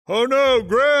Oh no,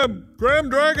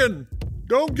 GrahamDragon!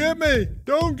 Don't get me!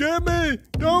 Don't get me!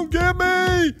 Don't get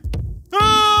me!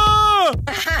 Ah!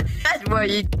 That's where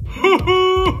you.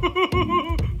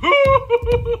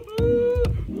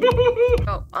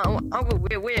 Uncle,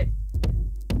 where?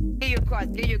 Get you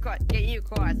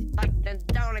across, like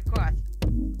down across.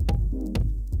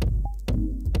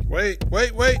 Wait.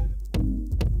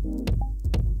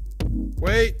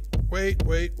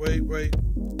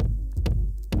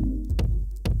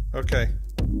 Okay.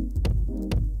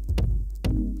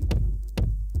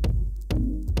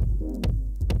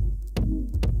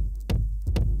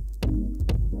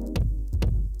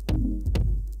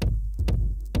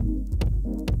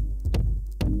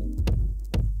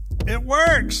 It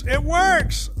works! It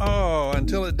works! Oh,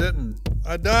 until it didn't.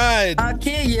 I died. I'll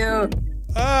kill you.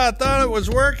 Ah, I thought it was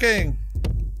working.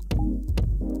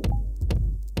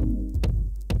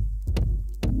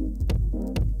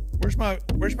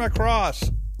 Where's my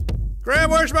cross?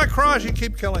 Graham, where's my cross? You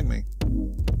keep killing me.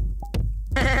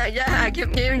 Yeah, I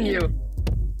keep hearing you.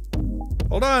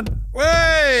 Hold on.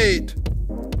 Wait!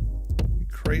 You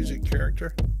crazy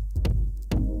character.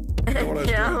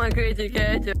 Yeah, I'm a crazy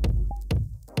character.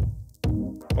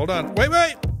 Hold on.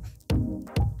 Wait!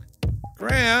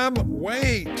 Graham,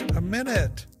 wait a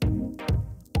minute.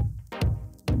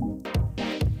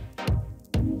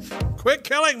 Quit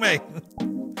killing me!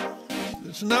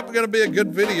 This is not going to be a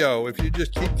good video if you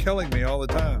just keep killing me all the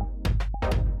time.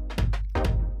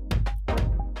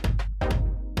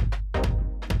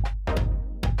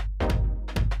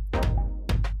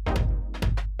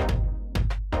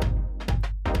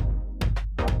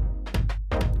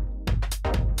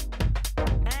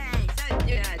 Hey, stop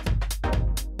doing that.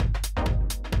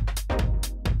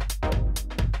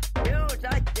 You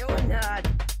stop doing that.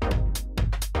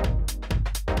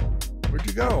 Where'd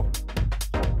you go?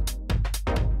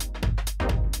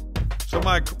 So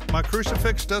my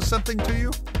crucifix does something to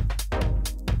you?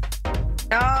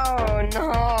 Oh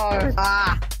no!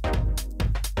 Ah!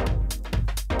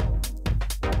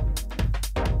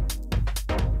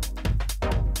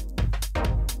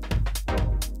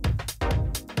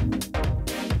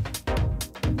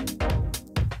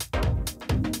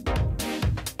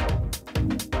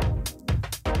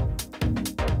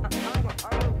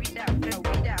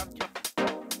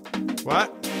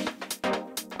 What?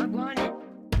 I'm going to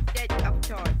get up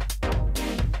to it.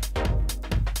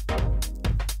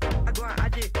 I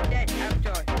do that up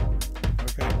to it.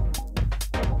 Okay.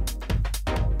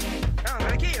 No, I'm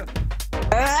gonna kill you.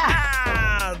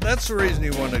 Ah! That's the reason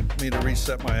you wanted me to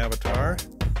reset my avatar.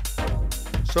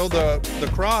 So the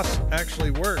cross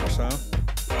actually works, huh?